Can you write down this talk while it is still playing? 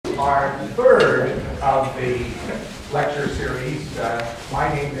our third of the lecture series.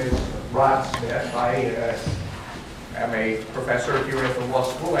 My name is Rod Smith. I am a professor here at the law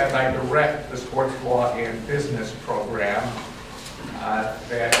school, and I direct the sports law and business program.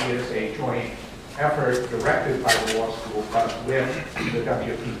 That is a joint effort directed by the law school, but with the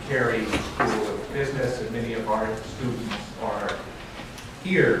W.P. Carey School of Business, and many of our students are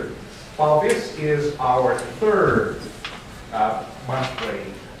here. While this is our third monthly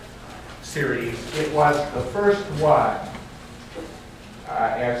series, it was the first one,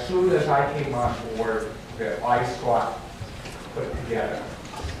 as soon as I came on board, that I sought to put together.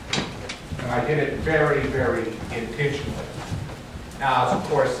 And I did it very, very intentionally. Now, of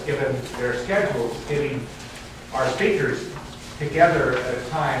course, given their schedules, getting our speakers together at a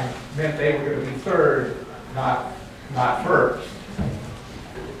time meant they were going to be third, not first.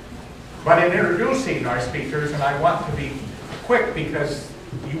 But in introducing our speakers, and I want to be quick because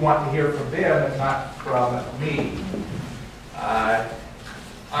you want to hear from them and not from me.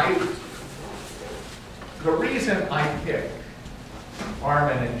 The reason I picked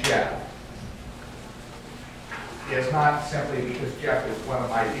Armen and Jeff is not simply because Jeff is one of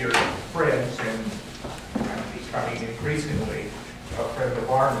my dear friends and becoming increasingly a friend of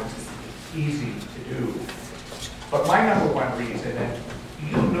Armen's. It's easy to do. But my number one reason, and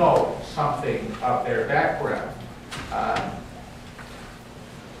you know something of their background,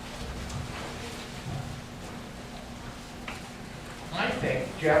 I think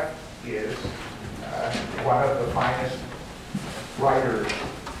Jeff is one of the finest writers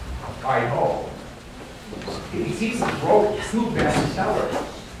I know. He wrote 2 bestsellers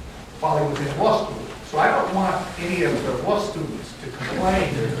while he was in law school. So I don't want any of the law students to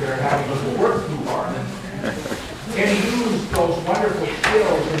complain that they're having to work too hard. And he used those wonderful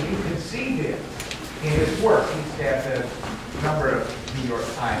skills, and you can see them in his work. He's had a number of New York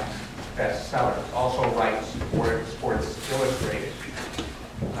Times bestsellers, also writes for Sports Illustrated.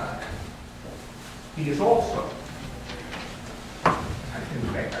 He is also, I didn't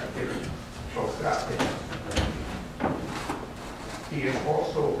think I did close it up there. He is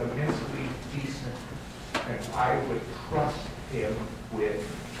also immensely decent, and I would trust him with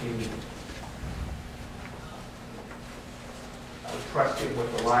anything. I would trust him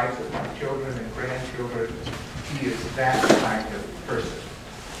with the lives of my children and grandchildren. He is that kind of person.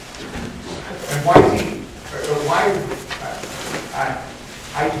 And why is he?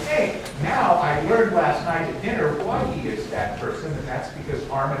 I think now I learned last night at dinner why he is that person, and that's because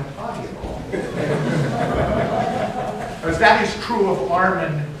Armen taught him all. Because that is true of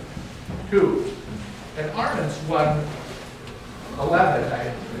Armen too. And Armen's won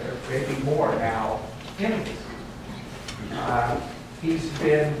 11, maybe more now, Emmys. He's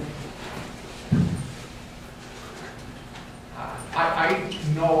been, I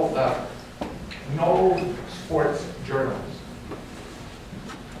know no sports journalist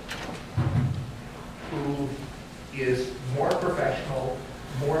who is more professional,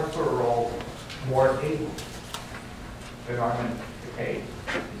 more thorough, more able than Armen Keteyian.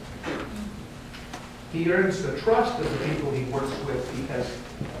 He earns the trust of the people he works with because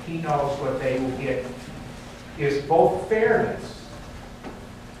he knows what they will get is both fairness,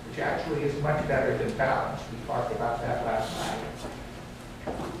 which actually is much better than balance. We talked about that last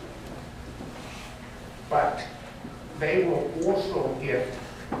night. But they will also get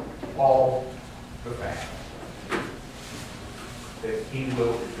all the facts. That he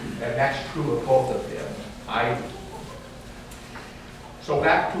will, and that's true of both of them. So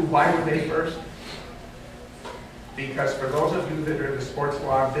back to why were they first? Because for those of you that are in the sports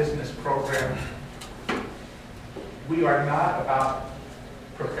law and business program, we are not about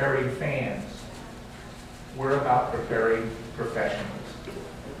preparing fans. We're about preparing professionals.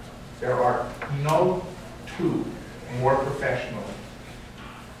 There are no 2 more professional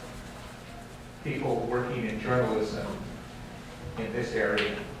people working in journalism in this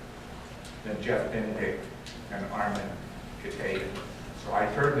area than Jeff Benedict and Armen Keteyian. So I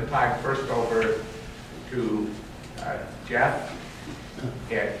turn the time first over to Jeff,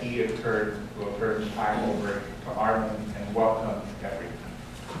 and he in turn will turn the time over to Armen, and welcome everyone.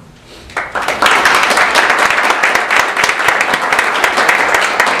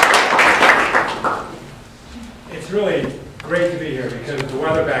 It's really great to be here because the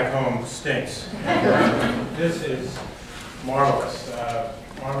weather back home stinks. This is marvelous.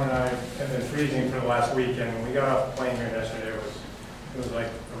 Armen and I have been freezing for the last week, and when we got off the plane here yesterday, it was like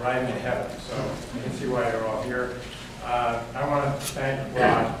arriving in heaven. So you can see why you're all here. I want to thank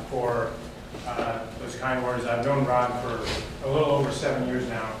Rod for those kind words. I've known Rod for a little over 7 years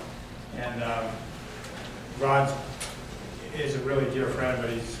now, and Rod is a really dear friend, but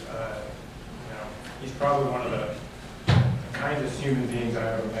he's probably one of the kindest human beings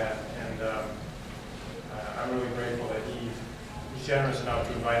I've ever met, and I'm really grateful that he's generous enough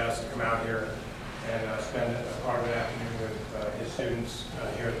to invite us to come out here and spend a part of the afternoon with his students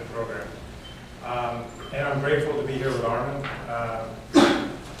here at the program. And I'm grateful to be here with Armen.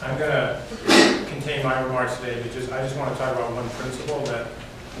 I'm going to contain my remarks today, but I just want to talk about one principle that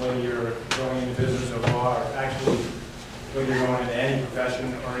when you're going into business or law, or actually when you're going into any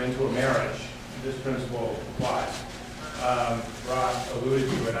profession or into a marriage, this principle applies. Rod alluded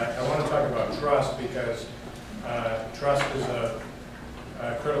to it. I want to talk about trust because trust is a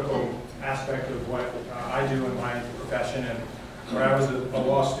critical aspect of what I do in my profession. And when I was a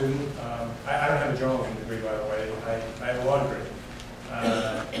law student, I don't have a journalism degree, by the way. I have a law degree.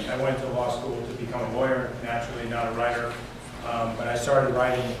 I went to law school to become a lawyer, naturally not a writer. But I started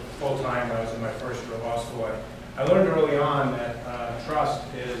writing full-time when I was in my first year of law school. I learned early on that trust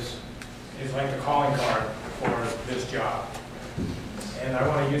is like the calling card for this job. And I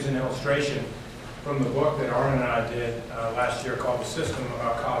want to use an illustration from the book that Armen and I did last year called The System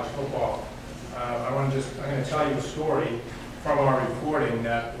about college football. I'm going to tell you a story from our reporting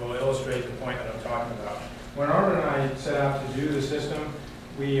that will illustrate the point that I'm talking about. When Armen and I set out to do the system,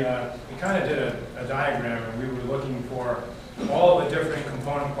 we kind of did a diagram, and we were looking for all the different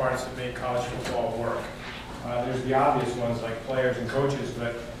component parts that make college football work. There's the obvious ones like players and coaches,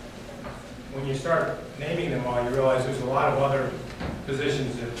 but when you start naming them all, you realize there's a lot of other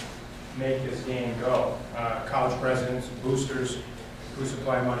positions that make this game go. College presidents, boosters who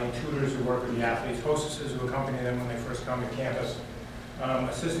supply money, tutors who work with the athletes, hostesses who accompany them when they first come to campus,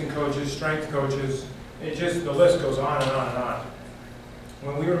 assistant coaches, strength coaches. The list goes on and on and on.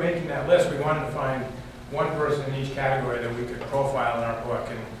 When we were making that list, we wanted to find one person in each category that we could profile in our book.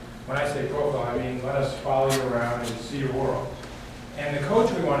 And when I say profile, I mean let us follow you around and see your world. And the coach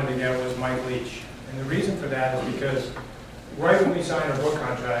we wanted to get was Mike Leach. And the reason for that is because right when we signed our book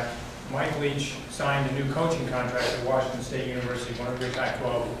contract, Mike Leach signed a new coaching contract at Washington State University, one of your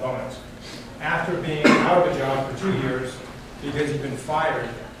Pac-12 opponents, after being out of a job for 2 years because he'd been fired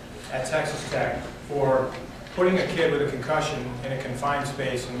at Texas Tech for putting a kid with a concussion in a confined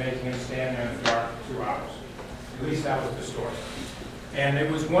space and making him stand there in the dark for 2 hours. At least that was the story. And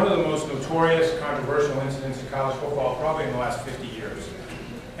it was one of the most notorious, controversial incidents in college football probably in the last 50 years.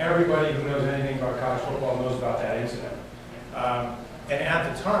 Everybody who knows anything about college football knows about that incident. And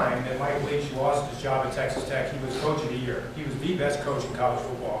at the time that Mike Leach lost his job at Texas Tech, he was coach of the year. He was the best coach in college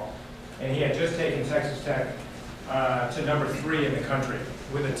football. And he had just taken Texas Tech to number 3 in the country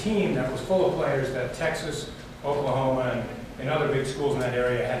with a team that was full of players that Texas, Oklahoma, and other big schools in that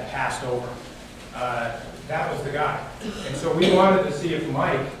area had passed over. That was the guy. And so we wanted to see if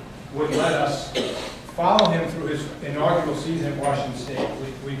Mike would let us follow him through his inaugural season at Washington State.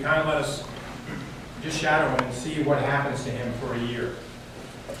 We kind of let us just shadow him and see what happens to him for a year.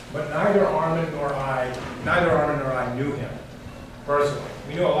 But neither Armen nor I knew him personally.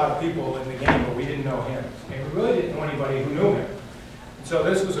 We knew a lot of people in the game, but we didn't know him. And we really didn't know anybody who knew him. And so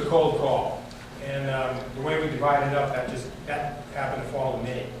this was a cold call. And the way we divided it up, that happened to fall to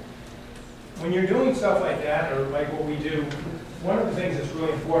me. When you're doing stuff like that, or like what we do, one of the things that's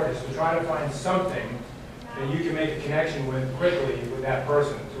really important is to try to find something that you can make a connection with quickly with that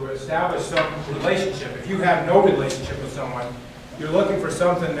person, to establish some relationship. If you have no relationship with someone, you're looking for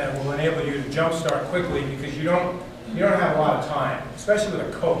something that will enable you to jumpstart quickly because you don't have a lot of time, especially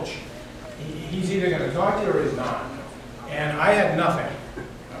with a coach. He's either going to talk to you or he's not. And I had nothing.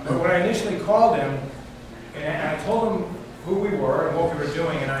 But when I initially called him, and I told him who we were and what we were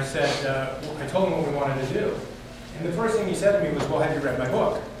doing, and I told him what we wanted to do. And the first thing he said to me was, well, have you read my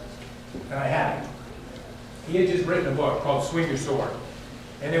book? And I hadn't. He had just written a book called Swing Your Sword.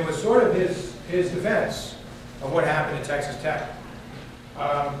 And it was sort of his defense of what happened at Texas Tech.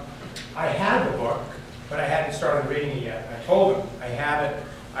 I had the book, but I hadn't started reading it yet. I told him, I have it,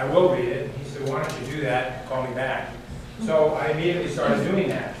 I will read it. And he said, why don't you do that? Call me back. So I immediately started doing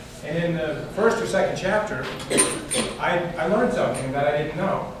that. And in the first or second chapter, I learned something that I didn't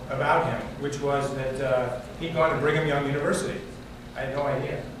know about him, which was that he'd gone to Brigham Young University. I had no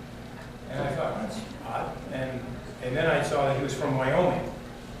idea. And I thought, that's odd. And then I saw that he was from Wyoming.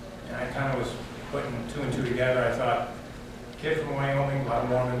 And I kind of was putting 2 and 2 together. I thought, kid from Wyoming, a lot of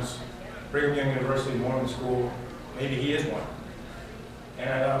Mormons, Brigham Young University, Mormon school, maybe he is one. And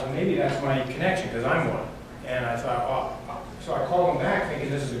I thought, well, maybe that's my connection, because I'm one. And I thought, oh. So I called him back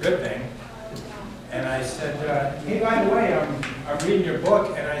thinking this is a good thing. And I said, hey, by the way, I'm reading your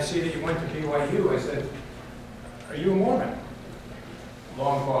book, and I see that you went to BYU. I said, are you a Mormon?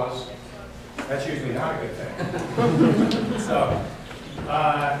 Long pause. That's usually not a good thing. So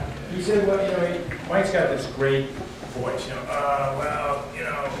he said, well, you know, Mike's got this great voice, you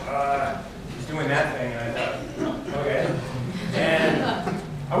know, he's doing that thing, and I thought, okay. And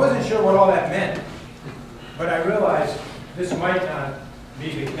I wasn't sure what all that meant, but I realized this might not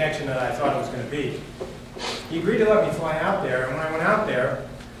be the connection that I thought it was going to be. He agreed to let me fly out there, and when I went out there,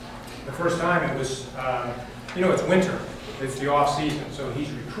 the first time it was, you know, it's winter. It's the off season, so he's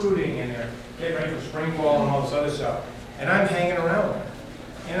recruiting and they're getting ready for spring ball and all this other stuff. And I'm hanging around there.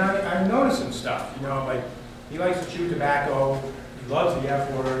 And I'm noticing stuff, you know, like he likes to chew tobacco, he loves the F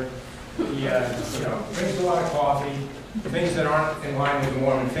word, he you know, drinks a lot of coffee, things that aren't in line with the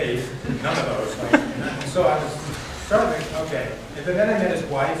Mormon faith, none of those. Like, and so I was starting to, okay. And then I met his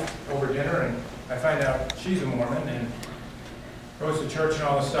wife over dinner and I find out she's a Mormon and goes to church and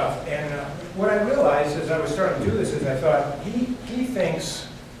all this stuff. And what I realized as I was starting to do this is I thought, he thinks,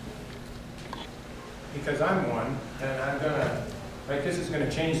 because I'm one, and I'm gonna, like this is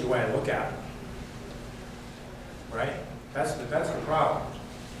gonna change the way I look at it. Right? That's the problem.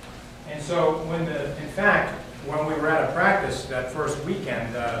 And so in fact, when we were at a practice that first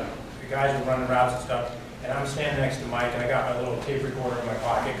weekend, the guys were running routes and stuff, and I'm standing next to Mike, and I got my little tape recorder in my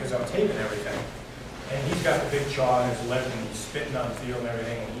pocket because I'm taping everything. And he's got the big chaw in his lip, and he's spitting on the field and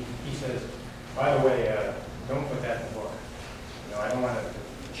everything. And he says, by the way, don't put that in the book. You know, I don't want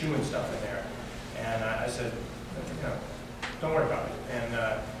to chewing stuff in there. And I said, you know, don't worry about it. And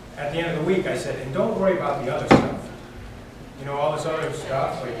at the end of the week, I said, and don't worry about the other stuff. You know, all this other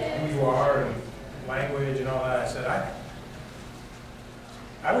stuff, like who you are and language and all that. I said,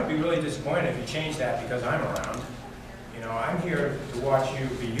 I would be really disappointed if you changed that because I'm around. You know, I'm here to watch you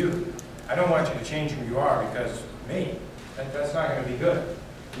be you. I don't want you to change who you are because of me. That's not going to be good.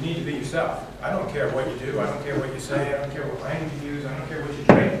 You need to be yourself. I don't care what you do. I don't care what you say. I don't care what language you use. I don't care what you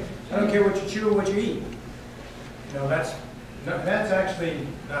drink. I don't care what you chew or what you eat. You know, that's actually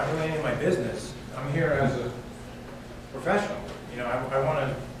not really any of my business. I'm here as a professional. You know, I want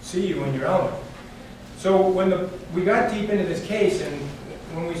to see you in your element. So when we got deep into this case, and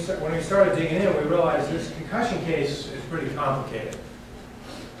when we started digging in, we realized this concussion case is pretty complicated.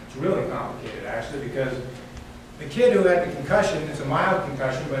 It's really complicated, actually, because the kid who had the concussion, it's a mild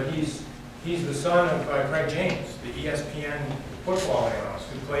concussion, but he's the son of Craig James, the ESPN football analyst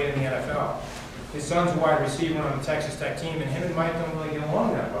who played in the NFL. His son's a wide receiver on the Texas Tech team, and him and Mike don't really get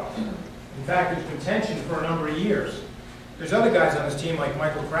along that well. In fact, there's been tension for a number of years. There's other guys on this team, like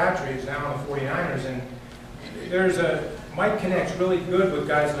Michael Crabtree, who's now on the 49ers, and Mike connects really good with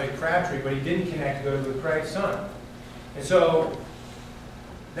guys like Crabtree, but he didn't connect good with Craig's son. And so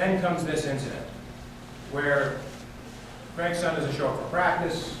then comes this incident, where Craig's son doesn't show up for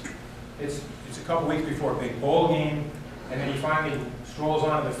practice. It's a couple weeks before a big bowl game, and then he finally strolls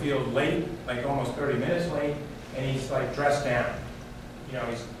onto the field late, like almost 30 minutes late, and he's like dressed down. You know,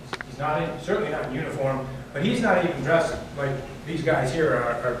 he's not certainly not in uniform, but he's not even dressed like these guys here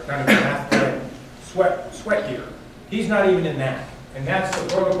are kind of in athletic sweat gear. He's not even in that, and that's the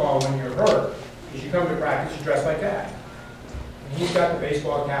protocol when you're hurt. Is you come to practice, you dress like that. He's got the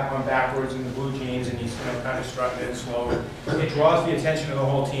baseball cap on backwards and the blue jeans, and he's kind of strutting in slow. It draws the attention of the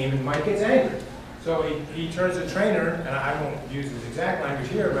whole team, and Mike gets angry. So he turns to the trainer, and I won't use his exact language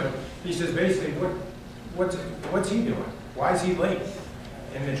here, but he says basically, what's he doing? Why is he late?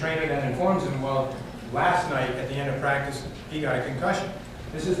 And the trainer then informs him, well, last night at the end of practice, he got a concussion.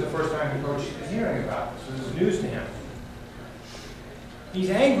 This is the first time the coach is hearing about this, so this is news to him. He's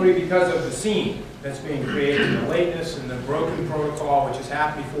angry because of the scene that's being created, and the lateness and the broken protocol, which has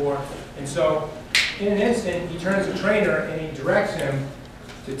happened before. And so, in an instant, he turns to the trainer and he directs him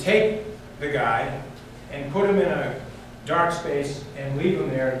to take the guy and put him in a dark space and leave him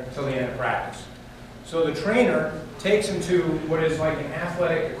there until the end of practice. So the trainer takes him to what is like an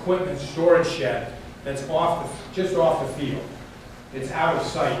athletic equipment storage shed that's just off the field. It's out of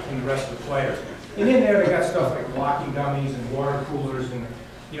sight from the rest of the players. And in there, they got stuff like blocking dummies and water coolers and,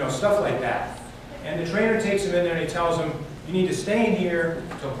 you know, stuff like that. And the trainer takes him in there and he tells him, you need to stay in here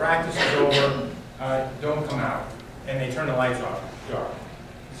until practice is over, don't come out. And they turn the lights off, dark.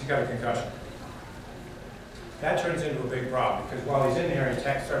 He's got a concussion. That turns into a big problem because while he's in there, he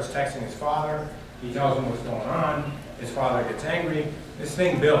starts texting his father, he tells him what's going on, his father gets angry, this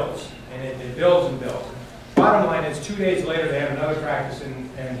thing builds, and it builds and builds. Bottom line is 2 days later they have another practice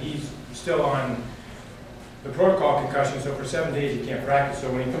and he's still on the protocol concussion, so for 7 days he can't practice.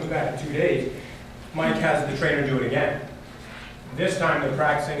 So when he comes back in 2 days, Mike has the trainer do it again. This time they're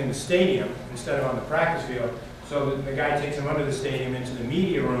practicing in the stadium instead of on the practice field. So the guy takes him under the stadium into the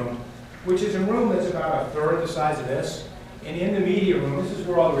media room, which is a room that's about a third the size of this. And in the media room, this is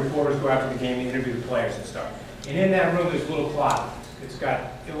where all the reporters go after the game to interview the players and stuff. And in that room, there's a little closet. It's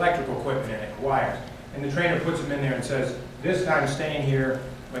got electrical equipment in it, wires. And the trainer puts them in there and says, this time stay in here.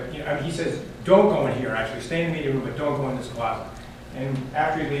 But you know, I mean, he says, don't go in here, actually. Stay in the media room, but don't go in this closet. And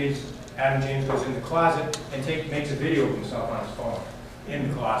after he leaves, Adam James goes in the closet and makes a video of himself on his phone in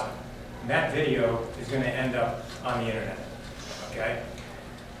the closet. And that video is going to end up on the internet. Okay?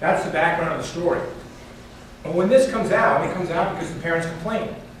 That's the background of the story. But when this comes out, it comes out because the parents complain.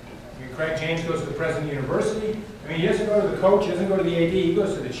 I mean, Craig James goes to the president of the university. I mean, he doesn't go to the coach, he doesn't go to the AD, he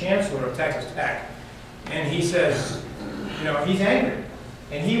goes to the chancellor of Texas Tech. And he says, you know, he's angry.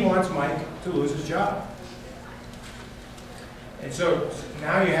 And he wants Mike to lose his job. And so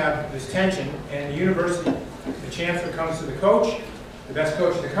now you have this tension, and the university, the chancellor comes to the coach, the best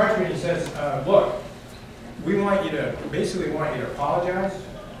coach in the country, and he says, look, we want you to, basically want you to apologize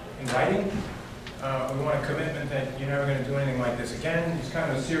in writing. We want a commitment that you're never going to do anything like this again. It's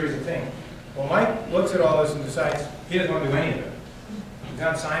kind of a series of things. Well, Mike looks at all this and decides he doesn't want to do any of it. He's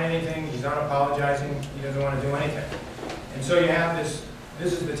not signing anything, he's not apologizing, he doesn't want to do anything. And so you have this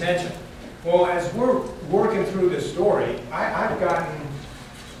is the tension. Well, as we're working through this story, I've gotten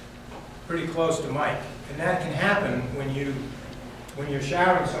pretty close to Mike. And that can happen when you're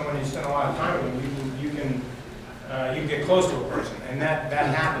shadowing someone and you spend a lot of time with them, you can get close to a person. And that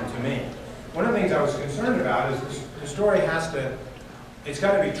happened to me. One of the things I was concerned about is the story it's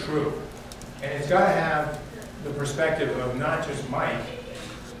got to be true. And it's got to have the perspective of not just Mike,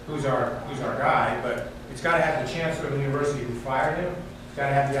 who's our guy, but it's got to have the chancellor of the university who fired him. It's got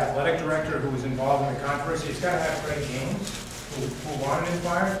to have the athletic director who was involved in the controversy. It's got to have Craig James, who wanted him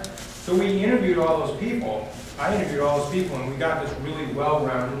fired. So we interviewed all those people. I interviewed all those people, and we got this really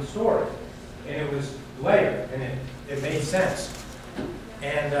well-rounded story. And it was layered, and it made sense.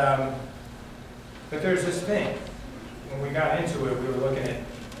 And but there's this thing. When we got into it, we were looking at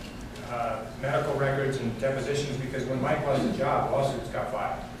medical records and depositions, because when Mike lost his job, lawsuits got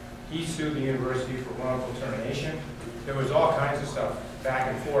filed. He sued the university for wrongful termination. There was all kinds of stuff back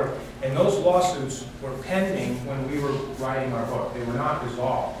and forth. And those lawsuits were pending when we were writing our book. They were not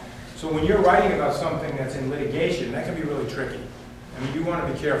resolved. So when you're writing about something that's in litigation, that can be really tricky. I mean, you want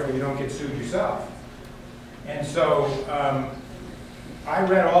to be careful you don't get sued yourself. And so I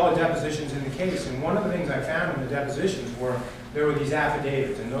read all the depositions in the case, and one of the things I found in the depositions there were these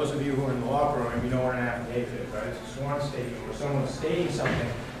affidavits. And those of you who are in the law program, you know what an affidavit is, right? It's a sworn statement where someone is stating something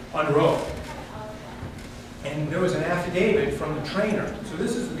under oath. And there was an affidavit from the trainer. So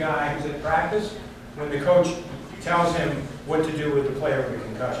this is the guy who's at practice when the coach tells him what to do with the player with a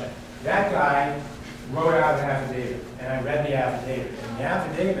concussion. That guy wrote out an affidavit, and I read the affidavit. And the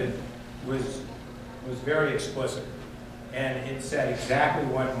affidavit was very explicit. And it said exactly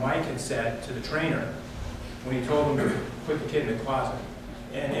what Mike had said to the trainer when he told him to put the kid in the closet.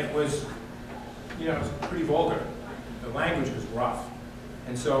 And it was, you know, it was pretty vulgar. The language was rough.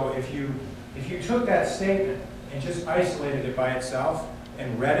 And so if you took that statement and just isolated it by itself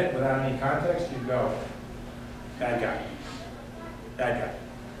and read it without any context, you'd go, bad guy,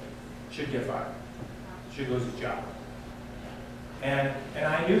 should get fired, should lose his job. And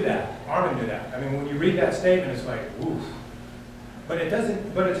I knew that, Armen knew that. I mean, when you read that statement, it's like, oof. But it's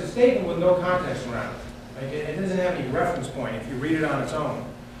a statement with no context around it. Like, it doesn't have any reference point if you read it on its own.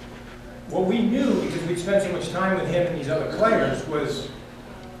 What we knew, because we'd spent so much time with him and these other players, was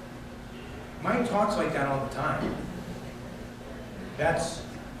Mike talks like that all the time. That's,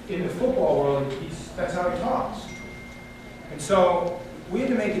 in the football world, that's how he talks. And so we had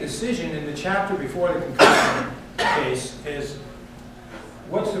to make a decision in the chapter before the concussion case is,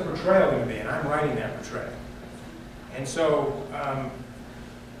 what's the portrayal going to be? And I'm writing that portrayal. And so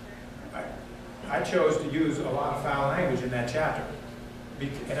I chose to use a lot of foul language in that chapter.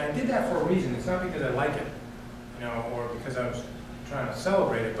 And I did that for a reason. It's not because I like it, you know, or because I was trying to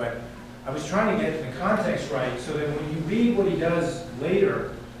celebrate it, but I was trying to get the context right so that when you read what he does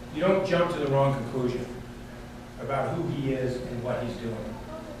later, you don't jump to the wrong conclusion about who he is and what he's doing.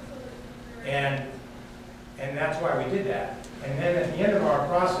 And that's why we did that. And then at the end of our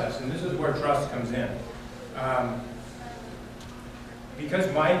process, and this is where trust comes in,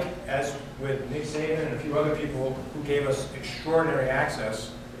 because Mike, as with Nick Saban and a few other people who gave us extraordinary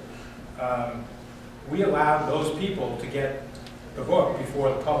access, we allowed those people to get the book before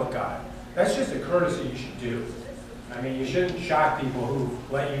the public got it. That's just a courtesy you should do. I mean, you shouldn't shock people who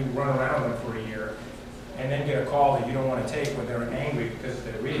let you run around them for a year and then get a call that you don't want to take when they're angry because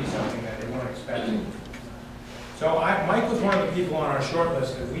they're reading something that they weren't expecting. So Mike was one of the people on our short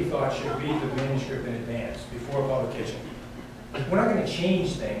list that we thought should read the manuscript in advance, before publication. We're not going to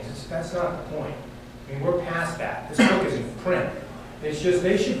change things. That's not the point. I mean, we're past that. This book is in print. It's just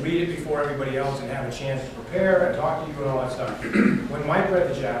they should read it before everybody else and have a chance to prepare and talk to you and all that stuff. When Mike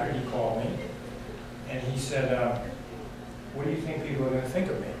read the chapter, he called me and he said, what do you think people are going to think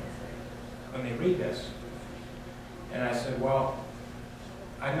of me when they read this? And I said, well,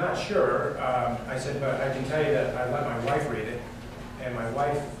 I'm not sure. I said, but I can tell you that I let my wife read it, and my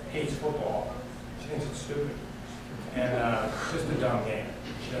wife hates football. She thinks it's stupid. And just a dumb game.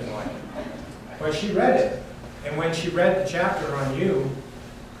 She doesn't like it. But she read it. And when she read the chapter on you,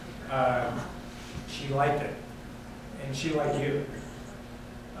 she liked it. And she liked you.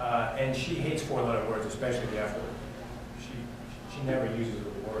 And she hates four-letter words, especially the F word. She never uses the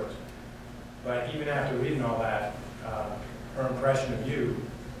words. But even after reading all that, her impression of you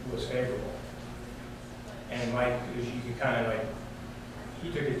was favorable. And Mike, you could kind of like,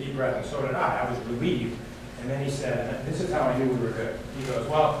 he took a deep breath, and so did I. I was relieved. And then he said, and this is how I knew we were good. He goes,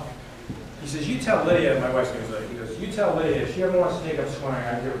 well, he says, you tell Lydia, my wife's name is Lydia, he goes, you tell Lydia, if she ever wants to take up swimming,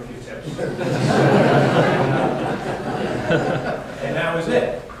 I'll give her a few tips. And that was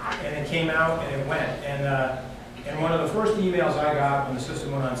it. And it came out and it went. And one of the first emails I got when the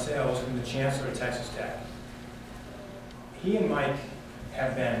system went on sale was from the chancellor at Texas Tech. He and Mike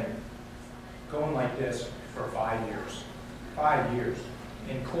have been going like this for 5 years. 5 years.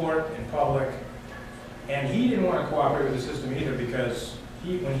 In court, in public. And he didn't want to cooperate with the system either because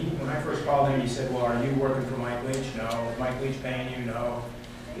when I first called him, he said, well, are you working for Mike Leach? No. Is Mike Leach paying you? No.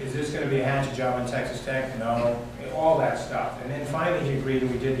 Is this going to be a hatchet job in Texas Tech? No. All that stuff. And then finally he agreed and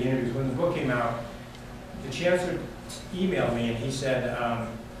we did the interviews. When the book came out, the chancellor emailed me and he said,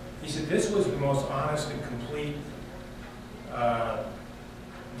 this was the most honest and complete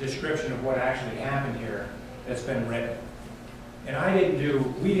description of what actually happened here that's been written. And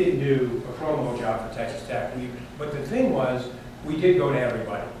we didn't do a promo job for Texas Tech. But the thing was, we did go to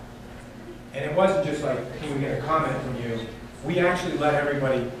everybody. And it wasn't just like, can we get a comment from you? We actually let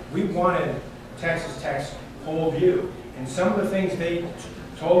everybody, we wanted Texas Tech's whole view. And some of the things they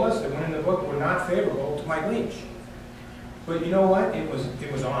told us that went in the book were not favorable to Mike Leach. But you know what? It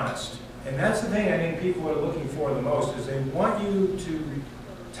was honest. And that's the thing I think people are looking for the most, is they want you to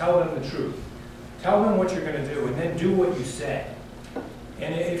tell them the truth. Tell them what you're going to do, and then do what you say.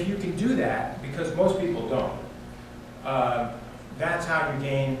 And if you can do that, because most people don't, that's how you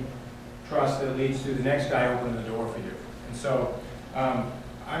gain trust that leads to the next guy opening the door for you. And so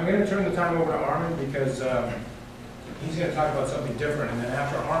I'm going to turn the time over to Armen because he's going to talk about something different. And then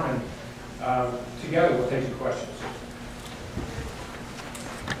after Armen, together we'll take some questions.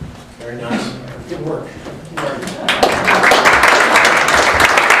 Very nice. Good work.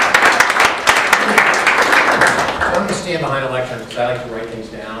 I'm going to stand behind a lectern because I like to write things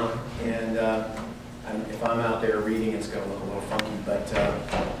down. And if I'm out there reading, it's going to look a little funky. But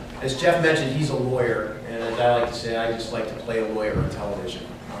as Jeff mentioned, he's a lawyer. And as I like to say, I just like to play a lawyer on television.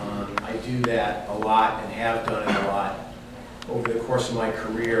 I do that a lot and have done it a lot over the course of my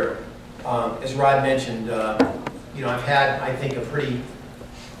career. As Rod mentioned, I've had, I think, a pretty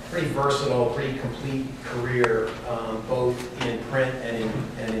versatile, pretty complete career, both in print and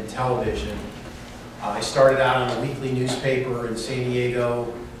in television. I started out on a weekly newspaper in San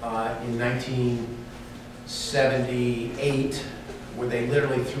Diego in 1978, where they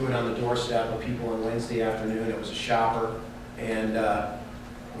literally threw it on the doorstep of people on Wednesday afternoon. It was a shopper, and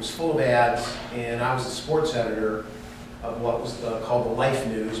it was full of ads, and I was the sports editor of what was called the Life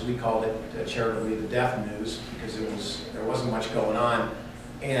News. We called it charitably the Death News because there wasn't much going on.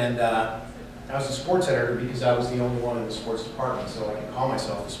 And I was the sports editor because I was the only one in the sports department, so I could call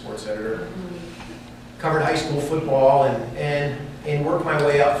myself the sports editor. Covered high school football and worked my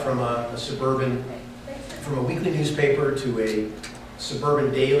way up from a weekly newspaper to a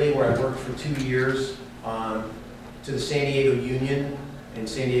suburban daily where I worked for 2 years, to the San Diego Union and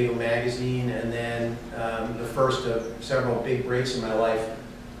San Diego Magazine, and then the first of several big breaks in my life,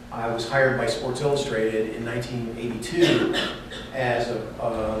 I was hired by Sports Illustrated in 1982 as it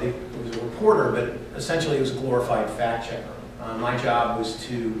was a reporter, but essentially it was a glorified fact checker. My job was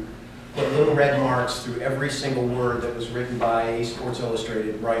to put little red marks through every single word that was written by a Sports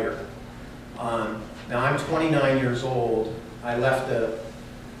Illustrated writer. Now I'm 29 years old. I left a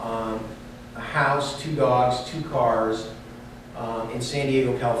house, 2 dogs, 2 cars in San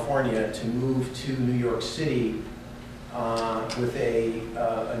Diego, California to move to New York City with a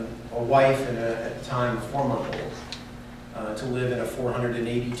wife and at the time a 4-month-old to live in a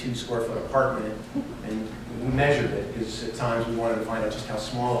 482 square foot apartment, and we measured it because at times we wanted to find out just how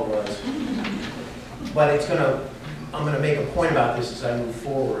small it was. But I'm going to make a point about this as I move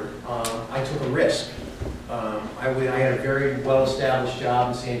forward. I took a risk. I had a very well-established job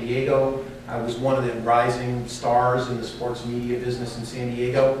in San Diego. I was one of the rising stars in the sports media business in San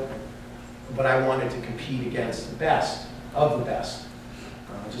Diego, but I wanted to compete against the best of the best,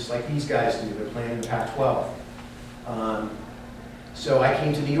 just like these guys do. They're playing in the Pac-12. So I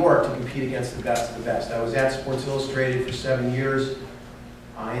came to New York to compete against the best of the best. I was at Sports Illustrated for 7 years.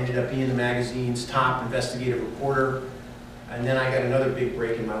 I ended up being the magazine's top investigative reporter. And then I got another big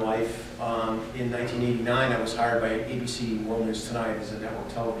break in my life. In 1989, I was hired by ABC World News Tonight as a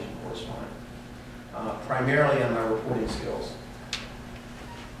network television correspondent, primarily on my reporting skills.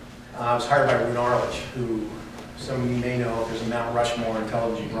 I was hired by Roone Arledge, who some of you may know, if there's a Mount Rushmore in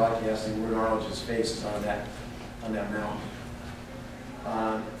television broadcasting, Roone Arledge's face is on that mountain.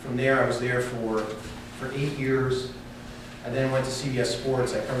 From there, I was there for 8 years. I then went to CBS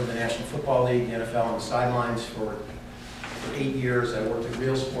Sports. I covered the National Football League, the NFL on the sidelines for 8 years. I worked at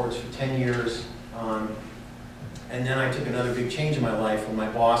Real Sports for 10 years. And then I took another big change in my life when my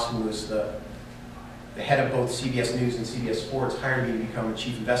boss, who was the head of both CBS News and CBS Sports, hired me to become a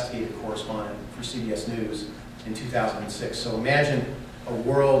chief investigative correspondent for CBS News in 2006. So imagine a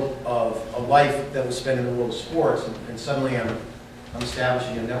world of a life that was spent in the world of sports, and suddenly I'm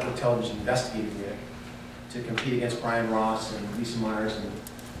establishing a network television investigative unit to compete against Brian Ross and Lisa Myers and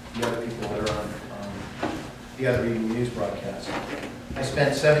the other people that are on the other evening news broadcasts. I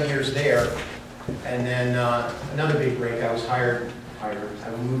spent 7 years there, and then another big break. I was hired. I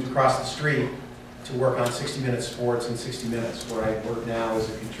moved across the street to work on 60 Minutes Sports and 60 Minutes, where I work now as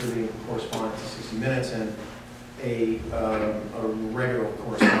a contributing correspondent to 60 Minutes and a regular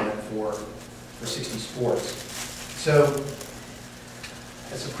correspondent for 60 Sports. So,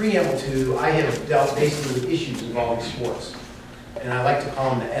 as a preamble to, I have dealt basically with issues involving sports, and I like to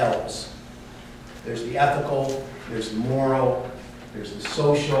call them the L's. There's the ethical, there's the moral, there's the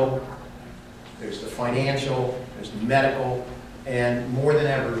social, there's the financial, there's the medical, and more than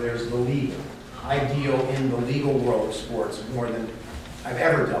ever, there's the legal. I deal in the legal world of sports more than I've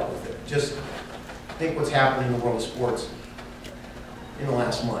ever dealt with it. Just think what's happened in the world of sports in the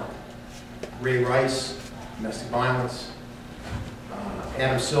last month. Ray Rice, domestic violence.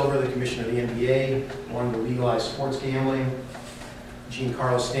 Adam Silver, the commissioner of the NBA, wanted to legalize sports gambling.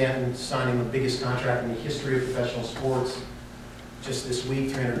 Giancarlo Stanton signing the biggest contract in the history of professional sports. Just this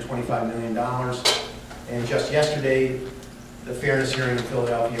week, $325 million. And just yesterday, the fairness hearing in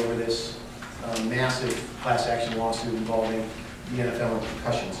Philadelphia over this massive class action lawsuit involving the NFL and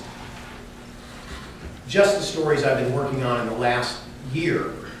concussions. Just the stories I've been working on in the last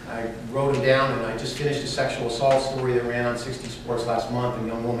year. I wrote them down, and I just finished a sexual assault story that ran on 60 Sports last month, a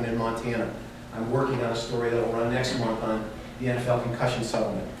young woman in Montana. I'm working on a story that will run next month on the NFL concussion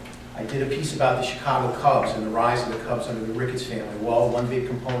settlement. I did a piece about the Chicago Cubs and the rise of the Cubs under the Ricketts family. Well, one big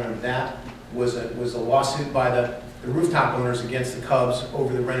component of that was a lawsuit by the rooftop owners against the Cubs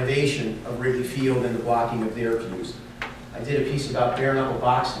over the renovation of Wrigley Field and the blocking of their views. I did a piece about bare knuckle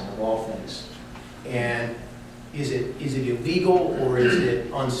boxing, of all things. And is it illegal or is it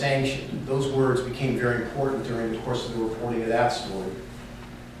unsanctioned? Those words became very important during the course of the reporting of that story.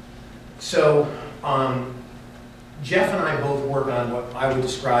 So Jeff and I both work on what I would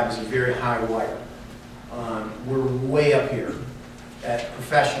describe as a very high wire. We're way up here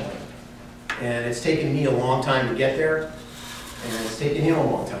professionally. And it's taken me a long time to get there, and it's taken him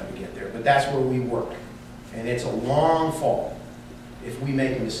a long time to get there, but that's where we work. And it's a long fall if we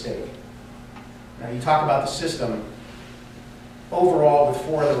make a mistake. Now, you talk about the system. Overall, with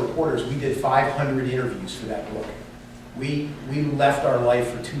 4 other reporters, we did 500 interviews for that book. We left our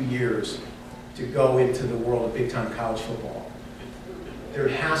life for 2 years to go into the world of big-time college football. There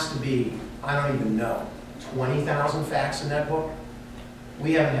has to be, I don't even know, 20,000 facts in that book.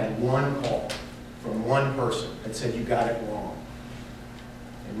 We haven't had one call from one person that said you got it wrong.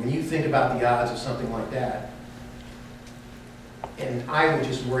 And when you think about the odds of something like that, and I would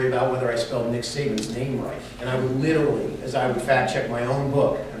just worry about whether I spelled Nick Saban's name right. And I would literally, as I would fact check my own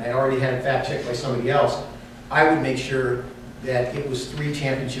book, and I already had it fact checked by somebody else, I would make sure that it was 3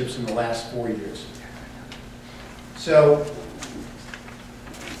 championships in the last 4 years. So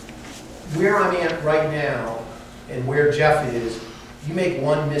where I'm at right now and where Jeff is, you make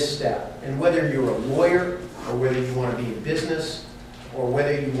one misstep, and whether you're a lawyer or whether you want to be in business or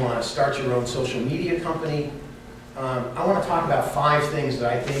whether you want to start your own social media company, I want to talk about 5 things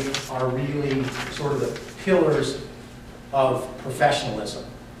that I think are really sort of the pillars of professionalism,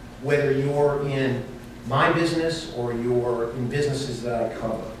 whether you're in my business or you're in businesses that I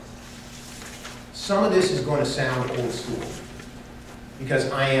cover. Some of this is going to sound old school,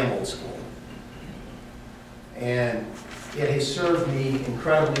 because I am old school. And it has served me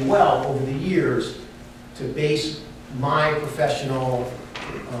incredibly well over the years to base my professional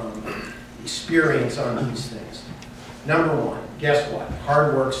experience on these things. Number one, guess what?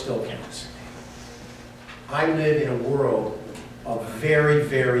 Hard work still counts. I live in a world of very,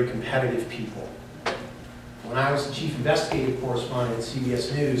 very competitive people. When I was the chief investigative correspondent at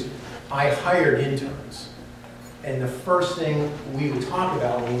CBS News, I hired interns. And the first thing we would talk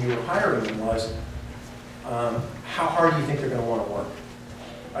about when we were hiring them was, how hard do you think they're going to want to work?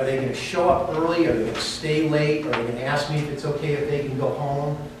 Are they going to show up early? Are they going to stay late? Are they going to ask me if it's okay if they can go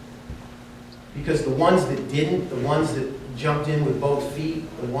home? Because the ones that didn't, the ones that jumped in with both feet,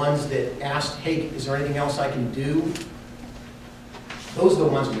 the ones that asked, hey, is there anything else I can do? Those are the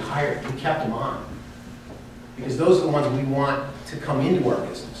ones we hired. We kept them on. Because those are the ones we want to come into our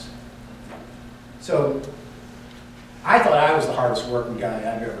business. So I thought I was the hardest working guy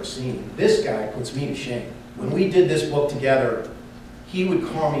I've ever seen. This guy puts me to shame. When we did this book together, he would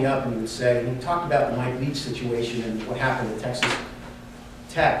call me up and he would say, and he talked about the Mike Leach situation and what happened at Texas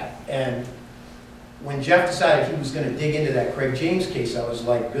Tech. And when Jeff decided he was going to dig into that Craig James case, I was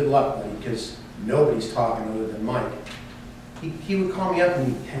like, good luck, buddy, because nobody's talking other than Mike. He would call me up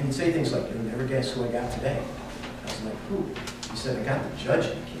and he'd say things like, you'll never guess who I got today. I was like, who? He said, I got the judge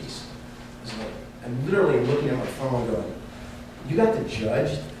in the case. I was like, I'm literally looking at my phone going, you got the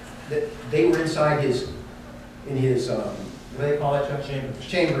judge? That they were inside in his, what do they call that, Judge?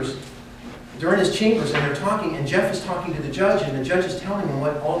 Chambers. During his chambers, and they're talking, and Jeff is talking to the judge, and the judge is telling him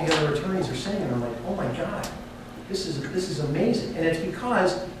what all the other attorneys are saying, and I'm like, oh my God, this is amazing. And it's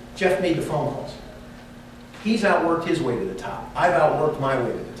because Jeff made the phone calls. He's outworked his way to the top. I've outworked my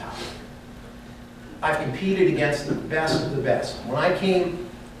way to the top. I've competed against the best of the best. When I came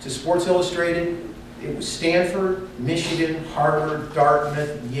to Sports Illustrated, it was Stanford, Michigan, Harvard,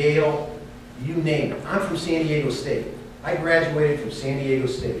 Dartmouth, Yale, you name it. I'm from San Diego State. I graduated from San Diego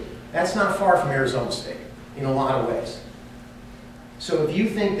State. That's not far from Arizona State in a lot of ways. So if you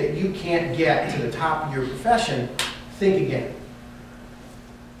think that you can't get to the top of your profession, think again.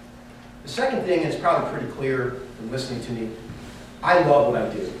 The second thing is probably pretty clear from listening to me. I love what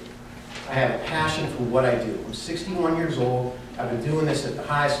I do. I have a passion for what I do. I'm 61 years old. I've been doing this at the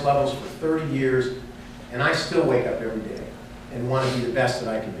highest levels for 30 years, and I still wake up every day and want to be the best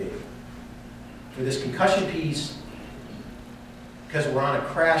that I can be. For this concussion piece, because we're on a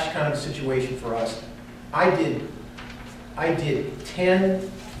crash kind of situation for us, I did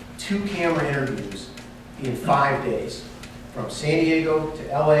 10 two-camera interviews in 5 days, from San Diego to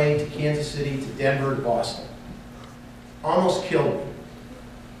LA to Kansas City to Denver to Boston. Almost killed me.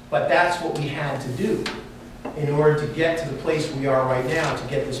 But that's what we had to do in order to get to the place we are right now to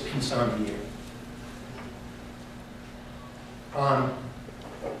get this piece on the air.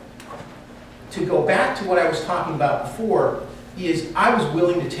 To go back to what I was talking about before, is I was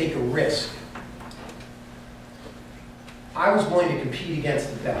willing to take a risk. I was willing to compete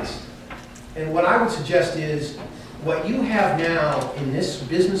against the best. And what I would suggest is, what you have now in this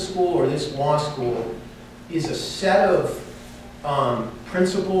business school or this law school is a set of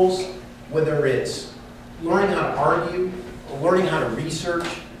principles, whether it's learning how to argue, or learning how to research,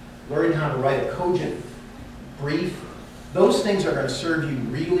 learning how to write a cogent brief. Those things are going to serve you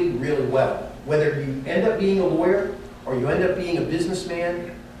really, really well. Whether you end up being a lawyer or you end up being a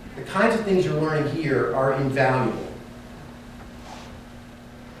businessman, the kinds of things you're learning here are invaluable.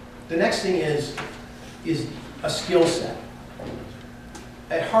 The next thing is a skill set.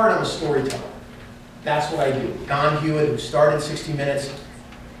 At heart, I'm a storyteller. That's what I do. Don Hewitt, who started 60 Minutes,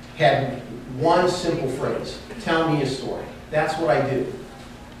 had one simple phrase: tell me a story. That's what I do.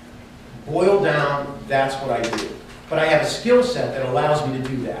 Boiled down, that's what I do. But I have a skill set that allows me to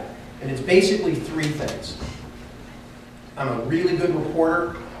do that. And it's basically three things. I'm a really good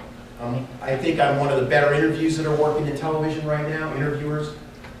reporter. I think I'm one of the better interviews that are working in television right now, interviewers,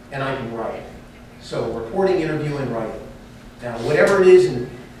 and I can write. So reporting, interviewing, writing. Now, whatever it is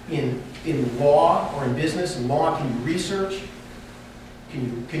in law or in business, in law, can you research?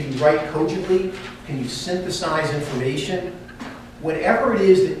 Can you write cogently? Can you synthesize information? Whatever it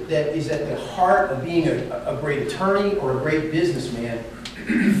is that is at the heart of being a great attorney or a great businessman,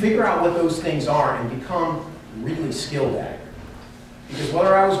 figure out what those things are and become really skilled at it. Because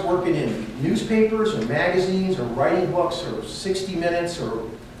whether I was working in newspapers or magazines or writing books or 60 Minutes or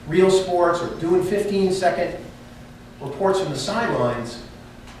Real Sports or doing 15-second reports from the sidelines,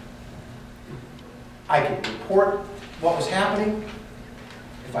 I could report what was happening.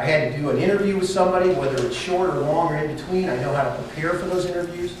 If I had to do an interview with somebody, whether it's short or long or in between, I know how to prepare for those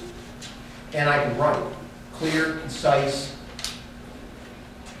interviews. And I can write clear, concise,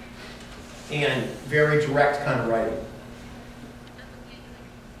 and very direct kind of writing.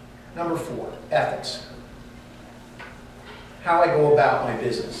 Number 4, ethics. How I go about my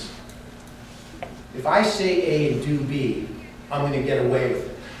business. If I say A and do B, I'm going to get away with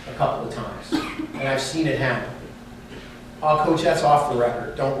it a couple of times. And I've seen it happen. Oh, coach, that's off the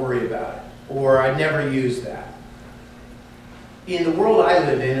record. Don't worry about it. Or I'd never use that. In the world I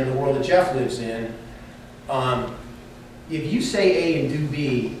live in, the world that Jeff lives in, if you say A and do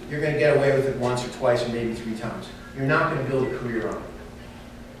B, you're going to get away with it once or twice or maybe 3 times. You're not going to build a career on it.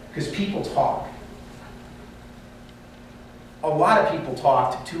 Because people talk. A lot of people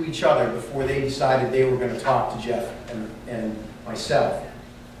talked to each other before they decided they were going to talk to Jeff and myself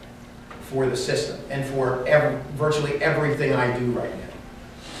for the system and for virtually everything I do right now.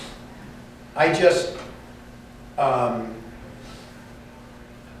 I just,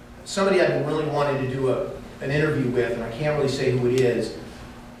 somebody I've been really wanting to do an interview with, and I can't really say who it is,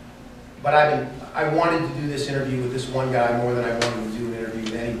 but I wanted to do this interview with this one guy more than I wanted to do an interview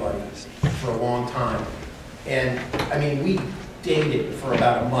with anybody for a long time. And I mean, we dated for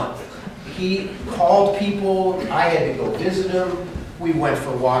about a month. He called people, I had to go visit him, we went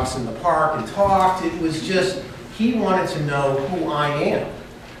for walks in the park and talked. It was just, he wanted to know who I am.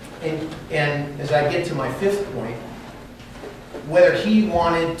 And as I get to my 5th point, whether he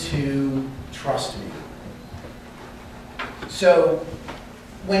wanted to trust me. So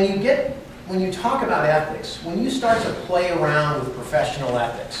when you talk about ethics, when you start to play around with professional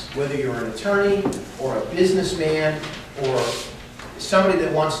ethics, whether you're an attorney or a businessman or somebody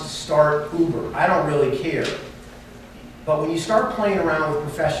that wants to start Uber, I don't really care. But when you start playing around with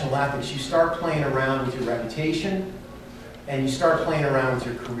professional ethics, you start playing around with your reputation and you start playing around with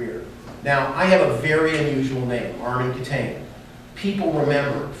your career. Now, I have a very unusual name, Armen Keteyian. People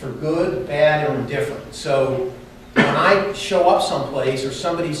remember it for good, bad, or indifferent. So when I show up someplace or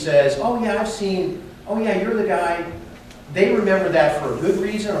somebody says, oh yeah, I've seen, oh yeah, you're the guy, they remember that for a good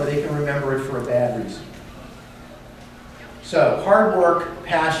reason or they can remember it for a bad reason. So hard work,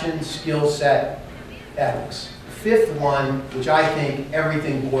 passion, skill set, ethics. The 5th one, which I think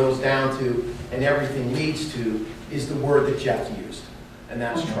everything boils down to and everything leads to, is the word that Jeff used, and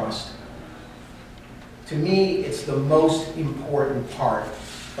that's trust. To me, it's the most important part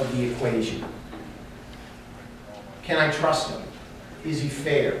of the equation. Can I trust him? Is he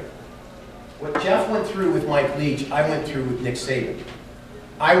fair? What Jeff went through with Mike Leach, I went through with Nick Saban.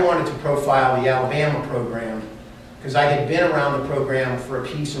 I wanted to profile the Alabama program because I had been around the program for a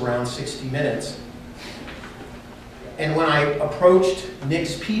piece around 60 Minutes. And when I approached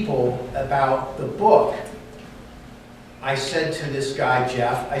Nick's people about the book, I said to this guy,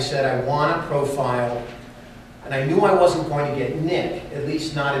 Jeff, I said, I want to profile, and I knew I wasn't going to get Nick, at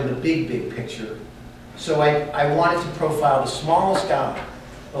least not in the big picture. So I wanted to profile the smallest guy,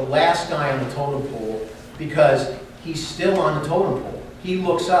 the last guy on the totem pole, because he's still on the totem pole. He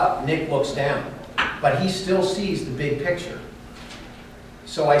looks up, Nick looks down, but he still sees the big picture.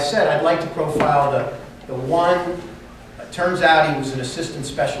 So I said, I'd like to profile the one, it turns out he was an assistant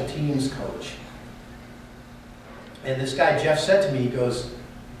special teams coach. And this guy, Jeff, said to me,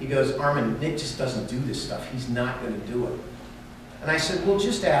 he goes, Armen, Nick just doesn't do this stuff. He's not going to do it. And I said, well,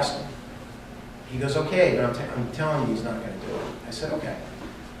 just ask him. He goes, okay, but I'm telling you he's not going to do it. I said, okay.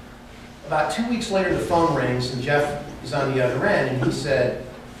 About 2 weeks later, the phone rings, and Jeff is on the other end, and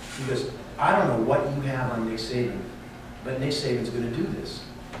he goes, I don't know what you have on Nick Saban, but Nick Saban's going to do this.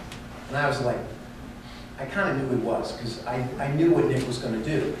 And I was like, I kind of knew he was, because I knew what Nick was going to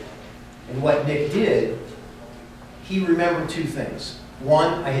do. And what Nick did, he remembered 2 things.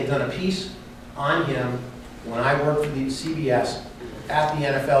 One, I had done a piece on him when I worked for the CBS at the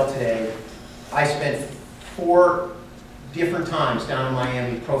NFL Today. I spent 4 different times down in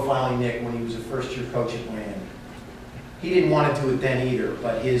Miami profiling Nick when he was a first-year coach at Miami. He didn't want to do it then either,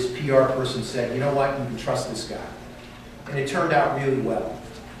 but his PR person said, you know what, you can trust this guy. And it turned out really well.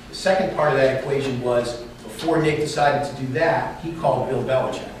 The second part of that equation was, before Nick decided to do that, he called Bill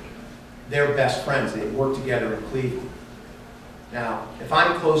Belichick. They're best friends. They worked together in Cleveland. Now, if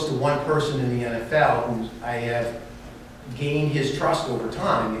I'm close to one person in the NFL who I have gained his trust over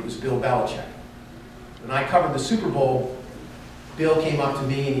time, it was Bill Belichick. When I covered the Super Bowl, Bill came up to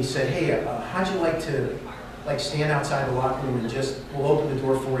me and he said, hey, how'd you like to stand outside the locker room and just, we'll open the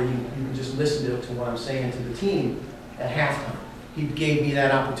door for you, you can just listen to what I'm saying to the team at halftime. He gave me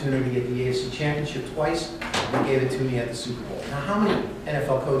that opportunity at the AFC Championship twice, and he gave it to me at the Super Bowl. Now, how many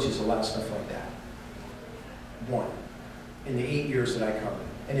NFL coaches allow stuff like that? One, in the 8 years that I covered.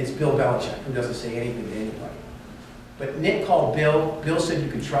 And it's Bill Belichick, who doesn't say anything to anybody. But Nick called Bill. Bill said you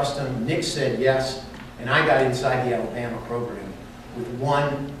could trust him. Nick said yes. And I got inside the Alabama program with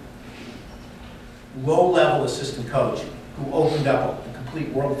one low-level assistant coach who opened up a complete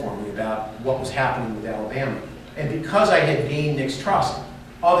world for me about what was happening with Alabama. And because I had gained Nick's trust,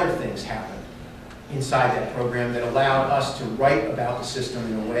 other things happened. inside that program that allowed us to write about the system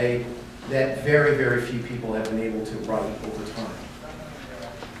in a way that very, very few people have been able to write over time.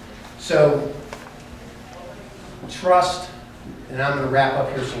 So, trust, and I'm going to wrap up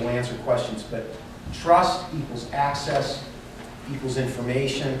here so we'll answer questions, but trust equals access, equals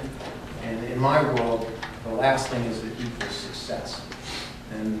information, and in my world, the last thing is it equals success.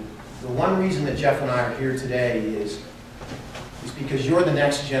 And the one reason that Jeff and I are here today is because you're the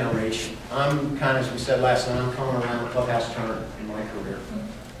next generation. I'm kind of, as we said last night, I'm coming around the clubhouse turn in my career.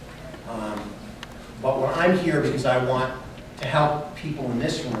 But I'm here because I want to help people in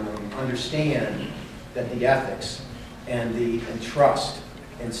this room understand that the ethics and trust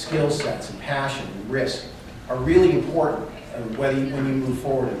and skill sets and passion and risk are really important when you move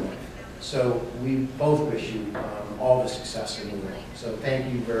forward in life. So we both wish you all the success in the world. So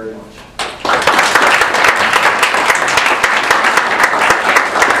thank you very much.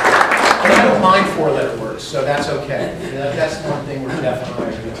 And I don't mind four-letter words, so that's okay. That's one thing we're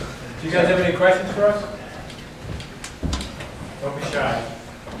definitely doing. Do you guys have any questions for us? Don't be shy.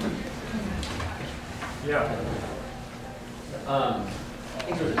 Yeah. I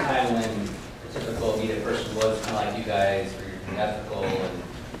think there was a time when the typical media person was kind of like you guys, where you're ethical and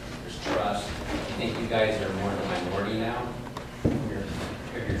there's trust. Do you think you guys are more the minority now of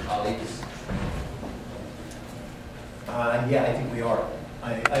your colleagues? Yeah, I think we are.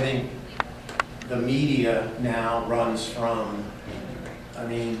 I think the media now runs from, I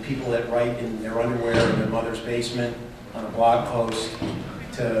mean, people that write in their underwear in their mother's basement on a blog post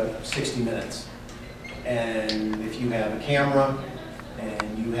to 60 Minutes. And if you have a camera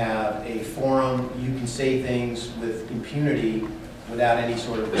and you have a forum, you can say things with impunity without any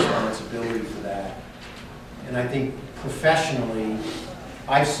sort of responsibility for that. And I think professionally,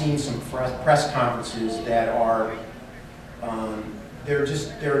 I've seen some press conferences that are,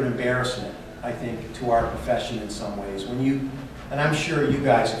 they're an embarrassment, I think, to our profession in some ways. And I'm sure you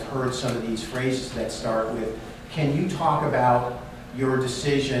guys have heard some of these phrases that start with, can you talk about your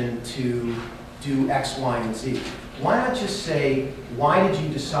decision to do X, Y, and Z? Why not just say, why did you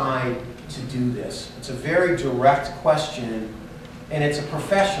decide to do this? It's a very direct question, and it's a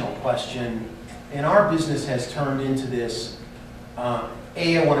professional question, and our business has turned into this,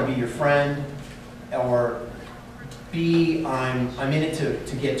 A, I want to be your friend, or B, I'm in it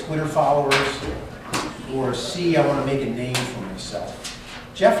to get Twitter followers, or C, I want to make a name for myself.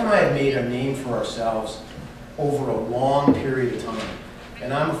 Jeff and I have made a name for ourselves over a long period of time.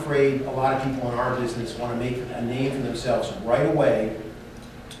 And I'm afraid a lot of people in our business want to make a name for themselves right away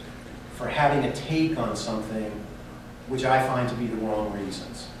for having a take on something which I find to be the wrong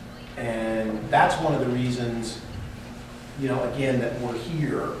reasons. And that's one of the reasons, you know, again, that we're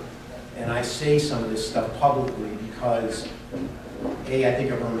here. And I say some of this stuff publicly because A, I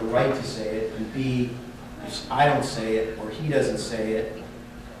think I've earned the right to say it, and B, if I don't say it or he doesn't say it,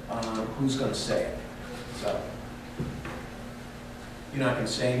 who's going to say it? So, you're not going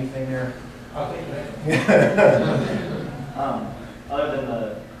to say anything there? Okay. Other than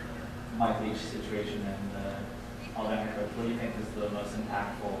the Mike Leach situation and all that, what do you think is the most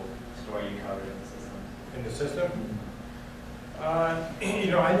impactful story you covered in the system? In the system?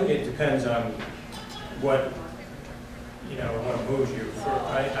 You know, I think it depends on what moves you.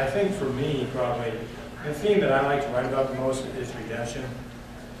 I think for me, probably, the theme that I like to write about the most is redemption.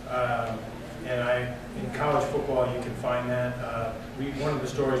 And in college football, you can find that. One of the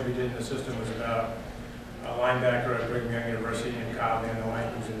stories we did in the system was about a linebacker at Brigham Young University in Kyle Van Noy,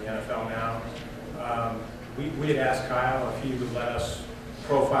 who's in the NFL now. We had asked Kyle if he would let us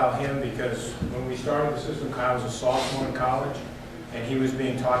profile him because when we started the system, Kyle was a sophomore in college, and he was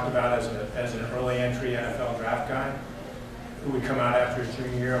being talked about as an early entry NFL draft guy who would come out after his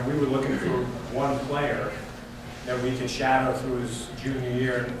junior year. And we were looking for one player that we could shadow through his junior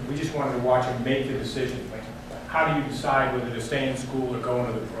year. And we just wanted to watch him make the decision. Like, how do you decide whether to stay in school or go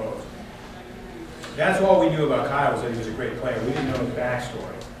into the pros? That's all we knew about Kyle, was that he was a great player. We didn't know his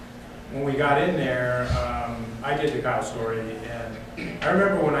backstory. When we got in there, I did the Kyle story, and I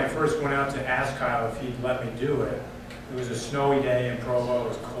remember when I first went out to ask Kyle if he'd let me do it. It was a snowy day in Provo, it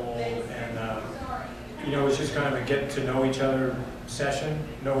was cold, and you know, it was just kind of a get to know each other session.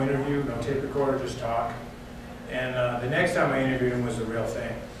 No interview, no tape recorder, just talk. And the next time I interviewed him was the real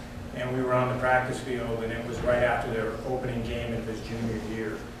thing. And we were on the practice field, and it was right after their opening game of his junior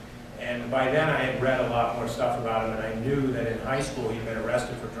year. And by then I had read a lot more stuff about him, and I knew that in high school he'd been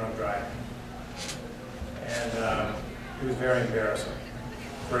arrested for drunk driving. And it was very embarrassing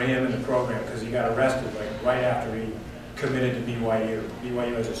for him and the program, because he got arrested like right after he committed to BYU.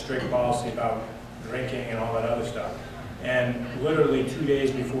 BYU has a strict policy about drinking and all that other stuff. And literally 2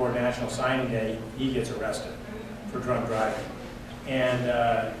 days before National Signing Day, he gets arrested for drunk driving.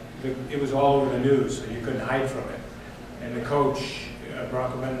 And it was all over the news, so you couldn't hide from it. And the coach,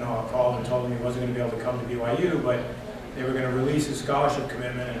 Bronco Mendenhall, called and told him he wasn't going to be able to come to BYU, but they were going to release his scholarship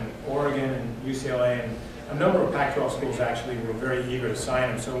commitment in Oregon and UCLA, and a number of Pac-12 schools actually were very eager to sign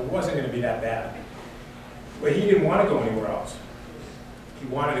him, so it wasn't going to be that bad. But he didn't want to go anywhere else. He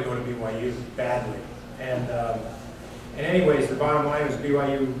wanted to go to BYU badly. And anyways, the bottom line was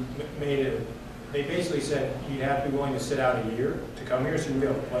BYU made it, they basically said you'd have to be willing to sit out a year to come here, so you'd be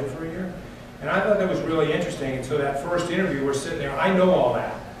able to play for a year. And I thought that was really interesting. And so that first interview, we're sitting there, I know all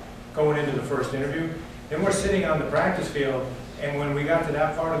that going into the first interview. Then we're sitting on the practice field, and when we got to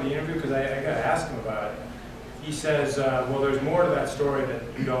that part of the interview, because I got to ask him about it, he says, well, there's more to that story that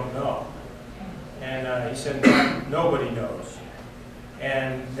you don't know. And he said, nobody knows.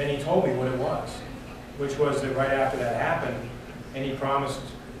 And then he told me what it was, which was that right after that happened, and he promised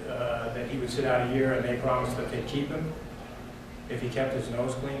that he would sit out a year, and they promised that they'd keep him if he kept his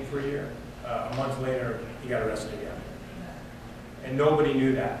nose clean for a year. A month later, he got arrested again. And nobody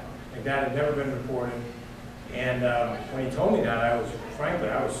knew that. Like, that had never been reported. And when he told me that, frankly,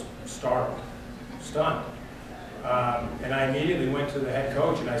 I was startled, stunned. And I immediately went to the head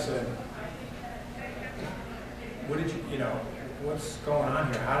coach and I said, what did what's going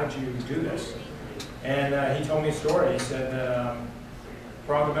on here? How did you do this? And he told me a story. He said that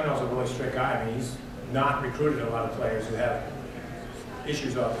Bronco Mendenhall's a really strict guy. I mean, he's not recruited a lot of players who have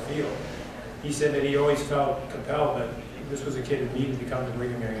issues off the field. He said that he always felt compelled that this was a kid who needed to come to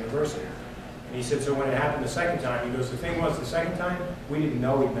Brigham Young University. And he said, so when it happened the second time, he goes, the thing was, the second time, we didn't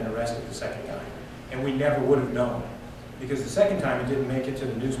know he'd been arrested the second time. And we never would have known. Because the second time, it didn't make it to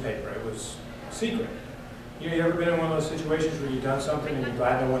the newspaper. It was secret. You ever been in one of those situations where you've done something and you're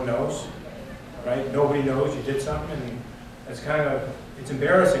glad no one knows? Right? Nobody knows you did something, and it's it's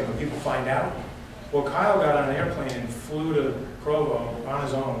embarrassing when people find out. Well, Kyle got on an airplane and flew to Provo on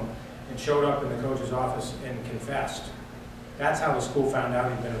his own and showed up in the coach's office and confessed. That's how the school found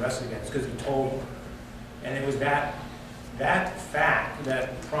out he'd been arrested again, because he told them. And it was that fact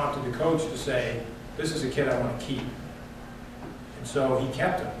that prompted the coach to say, this is a kid I want to keep. And so he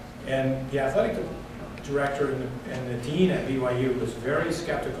kept him. And the athletic director and the dean at BYU was very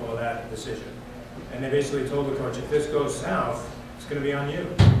skeptical of that decision. And they basically told the coach, if this goes south, it's going to be on you.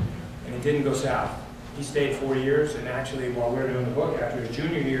 And it didn't go south. He stayed 4 years, and actually, while we were doing the book, after his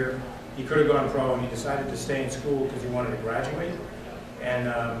junior year, he could have gone pro, and he decided to stay in school because he wanted to graduate. And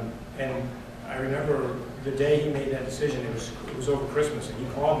I remember the day he made that decision, it was over Christmas, and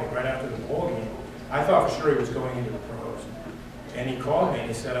he called me right after the bowl game. I thought for sure he was going into the pros. And he called me and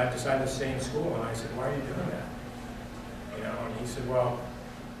he said, I've decided to stay in school. And I said, why are you doing that? And he said, well,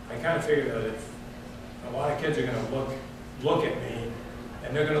 I kind of figured that if a lot of kids are going to look at me,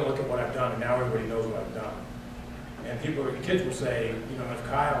 and they're going to look at what I've done, and now everybody knows what I've done. And kids will say, if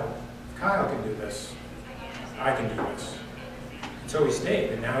Kyle can do this, I can do this. And so he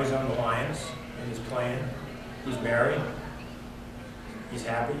stayed, and now he's on the Lions, and he's playing, he's married, he's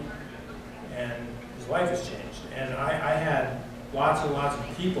happy, and his life has changed. And I had lots and lots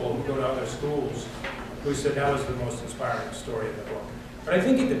of people who go to other schools who said that was the most inspiring story in the book. But I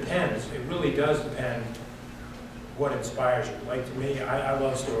think it depends. It really does depend what inspires you. Like, to me, I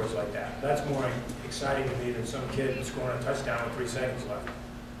love stories like that. That's more exciting to me than some kid scoring a touchdown with 3 seconds left.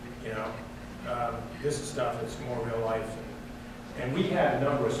 This is stuff that's more real life. And we had a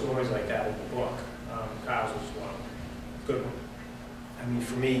number of stories like that in the book. Kyle's was one. Good one. I mean,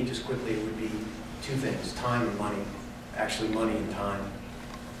 for me, just quickly, it would be two things, time and money. Actually, money and time.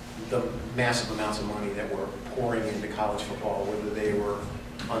 The massive amounts of money that were pouring into college football, whether they were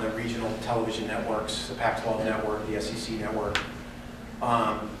on the regional television networks, the Pac-12 network, the SEC network.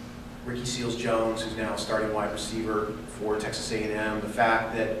 Ricky Seals-Jones, who's now a starting wide receiver for Texas A&M, the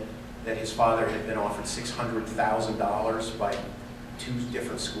fact that his father had been offered $600,000 by 2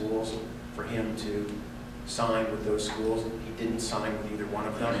 different schools for him to sign with those schools. He didn't sign with either one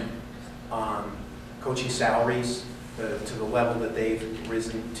of them. Coaching salaries to the level that they've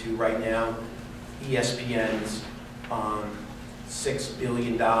risen to right now. ESPN's $6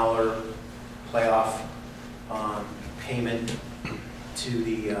 billion playoff payment to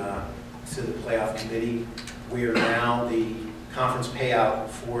the playoff committee, where now the conference payout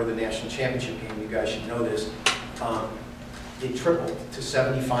for the national championship game, you guys should know this, it tripled to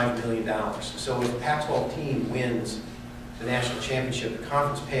 $75 million. So if a Pac-12 team wins the national championship, the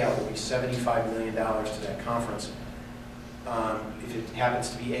conference payout will be $75 million to that conference. If it happens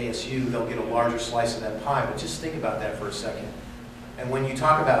to be ASU, they'll get a larger slice of that pie, but just think about that for a second. And when you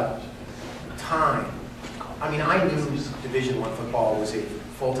talk about time, I mean, I knew Division I football was a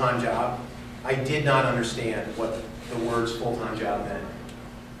full-time job. I did not understand what the words full-time job meant.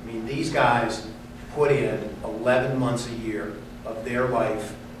 I mean, these guys put in 11 months a year of their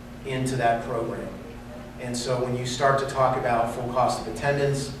life into that program. And so when you start to talk about full cost of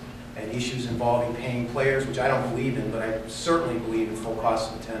attendance and issues involving paying players, which I don't believe in, but I certainly believe in full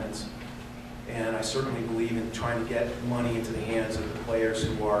cost of attendance. And I certainly believe in trying to get money into the hands of the players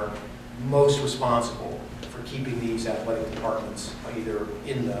who are most responsible for keeping these athletic departments either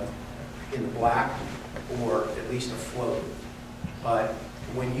in the black or at least afloat. But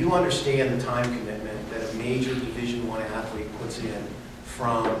when you understand the time commitment that a major Division I athlete puts in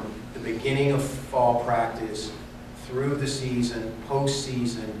from the beginning of fall practice through the season,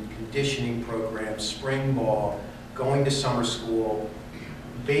 postseason, conditioning programs, spring ball, going to summer school,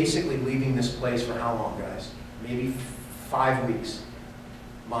 basically leaving this place for how long, guys? Maybe 5 weeks,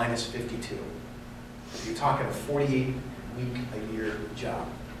 minus 52. You're talking a 48-week-a-year job.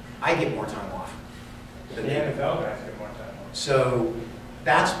 I get more time off. The NFL guys get more time off. So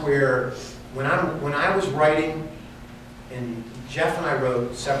that's where, when I was writing, and Jeff and I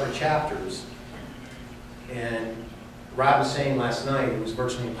wrote separate chapters, and Rob was saying last night it was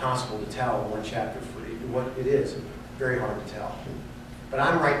virtually impossible to tell one chapter for what it is. Very hard to tell. But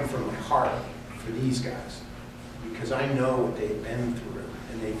I'm writing from my heart for these guys because I know what they've been through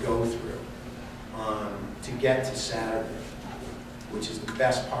and they go through to get to Saturday, which is the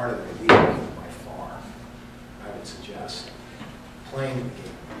best part of the week by far, I would suggest, playing the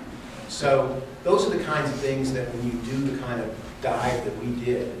game. So those are the kinds of things that when you do the kind of dive that we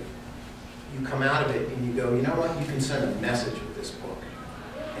did, you come out of it and you go, you know what, you can send a message with this book.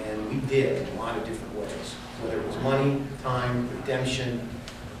 And we did in a lot of different ways, whether it was money, time, redemption,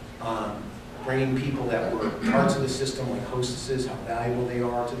 bringing people that were parts of the system, like hostesses, how valuable they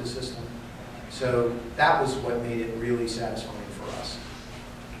are to the system. So that was what made it really satisfying for us.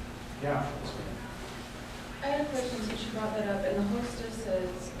 Yeah. I had a question since you brought that up, and the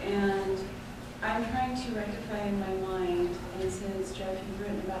hostesses, and I'm trying to rectify in my mind, and since Jeff, you've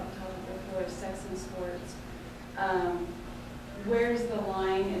written about the topic before of sex in sports, where's the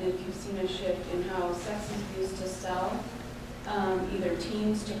line, and if you've seen a shift in how sex is used to sell, either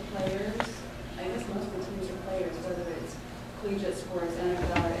teams to players, I guess most of the teams are players, whether it's collegiate sports,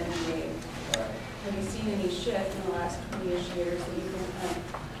 NFL, or NBA. Have you seen any shift in the last 20-ish years that you've been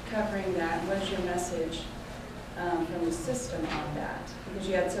covering that? What's your message from the system on that? Because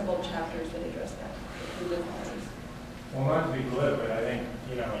you had several chapters that addressed that in different ways. Well, not to be glib, but I think,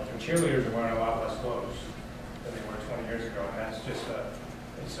 you know, the cheerleaders are wearing a lot less clothes than they were 20 years ago, and that's just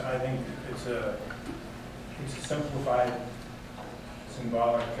I think it's a simplified,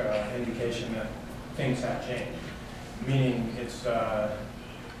 symbolic indication that things have changed. Meaning,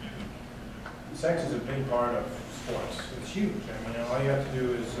 sex is a big part of sports. It's huge. I mean, all you have to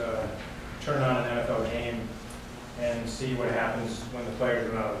do is turn on an NFL game and see what happens when the players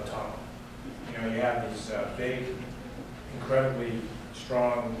run out of the tunnel. You know, you have these big, incredibly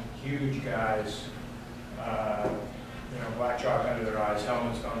strong, huge guys, you know, black chalk under their eyes,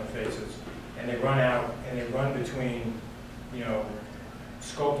 helmets on their faces, and they run out and they run between, you know,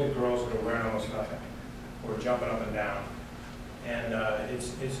 sculpted girls that are wearing almost nothing, or jumping up and down. And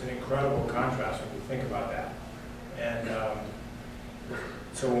it's an incredible contrast when you think about that. And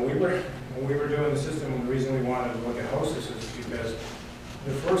so when we were doing the system, the reason we wanted to look at hostesses is because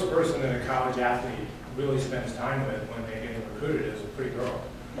the first person that a college athlete really spends time with when they get recruited is a pretty girl.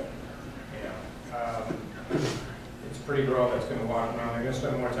 You know, it's a pretty girl that's going to walk around. They're going to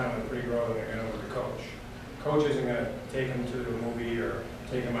spend more time with a pretty girl than they're going to with the coach. Coach isn't going to take them to the movie or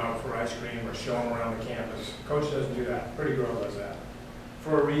take them out for ice cream or show them around the campus. Coach doesn't do that. Pretty girl does that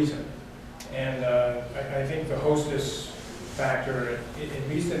for a reason. And I think the hostess factor, at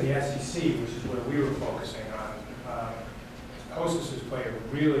least in the SEC, which is where we were focusing on, hostesses play a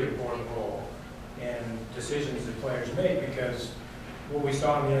really important role in decisions that players make, because what we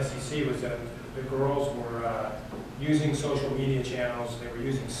saw in the SEC was that the girls were using social media channels, they were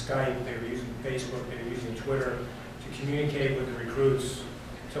using Skype, they were using Facebook, they were using Twitter to communicate with the recruits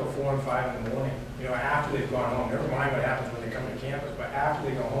till 4 and 5 in the morning. You know, after they've gone home. Never mind what happens when they come to campus, but after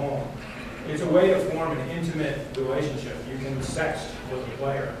they go home. It's a way to form an intimate relationship. You can sext with a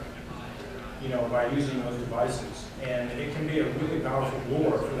player, you know, by using those devices. And it can be a really powerful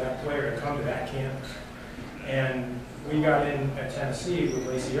lure for that player to come to that campus. And we got in at Tennessee with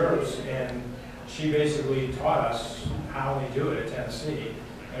Lacey Earps, and she basically taught us how they do it at Tennessee.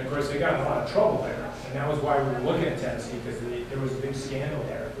 And of course, they got in a lot of trouble there. And that was why we were looking at Tennessee, because there was a big scandal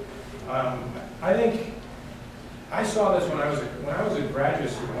there. I think I saw this when I was a graduate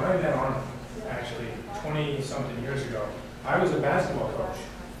student, when I met Armen, actually, 20-something years ago, I was a basketball coach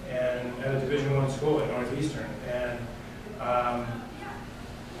and at a Division I school at Northeastern. And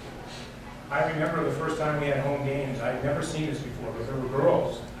I remember the first time we had home games, I'd never seen this before, but there were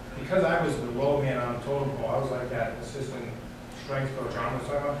girls. Because I was the low man on the totem pole, I was like that assistant strength coach Armen was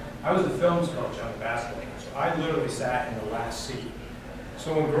talking about. I was the films coach on the basketball team, so I literally sat in the last seat.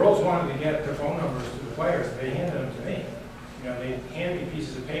 So when girls wanted to get their phone numbers to the players, they handed them to me. You know, they'd hand me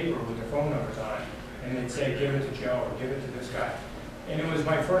pieces of paper with their phone numbers on it, and they'd say, give it to Joe, or give it to this guy. And it was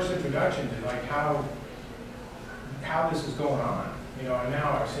my first introduction to like how this is going on. You know, and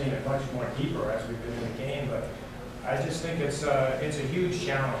now I've seen it much more deeper as we've been in the game, but I just think it's a huge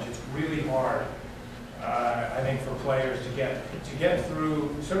challenge. It's really hard, I think, for players to get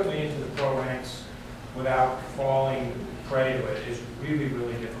through, certainly into the pro ranks, without falling prey to it is really,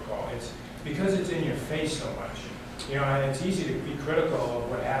 really difficult. It's because it's in your face so much. You know, and it's easy to be critical of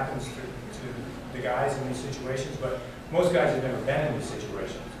what happens to the guys in these situations, but most guys have never been in these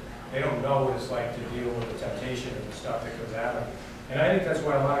situations. They don't know what it's like to deal with the temptation and the stuff that goes at them. And I think that's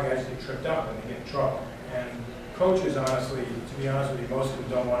why a lot of guys get tripped up and they get in trouble. And coaches, honestly, to be honest with you, most of them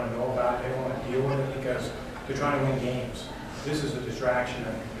don't want to know about it. They don't want to deal with it because they're trying to win games. This is a distraction,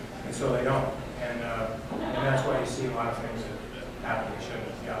 and so they don't. And that's why you see a lot of things that happen that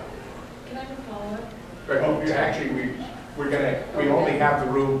shouldn't. Yeah. Can I have a follow-up? But actually, we only have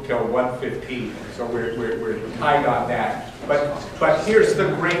the room till 1:15, so we're tight on that. But here's the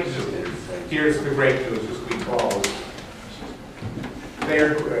great news. Here's the great news as we close.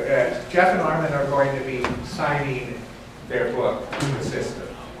 Jeff and Armen are going to be signing their book, The System.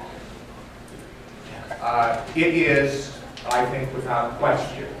 It is, I think, without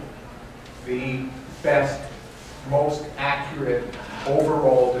question, the best, most accurate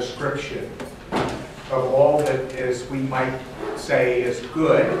overall description of all that is, we might say, is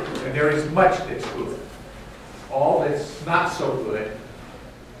good, and there is much that's good. All that's not so good,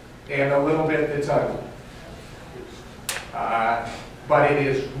 and a little bit that's ugly. But it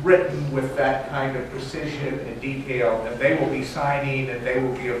is written with that kind of precision and detail, and they will be signing and they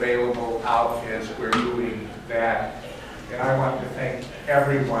will be available out as we're doing that. And I want to thank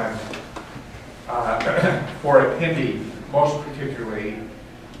everyone for attending, most particularly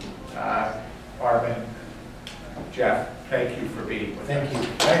Armen, Jeff, thank you for being with us. Thank you.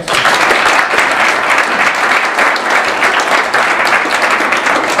 Thanks.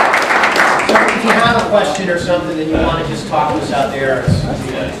 If you have a question or something and you want to just talk to us out there,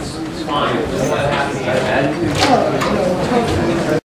 it's fine.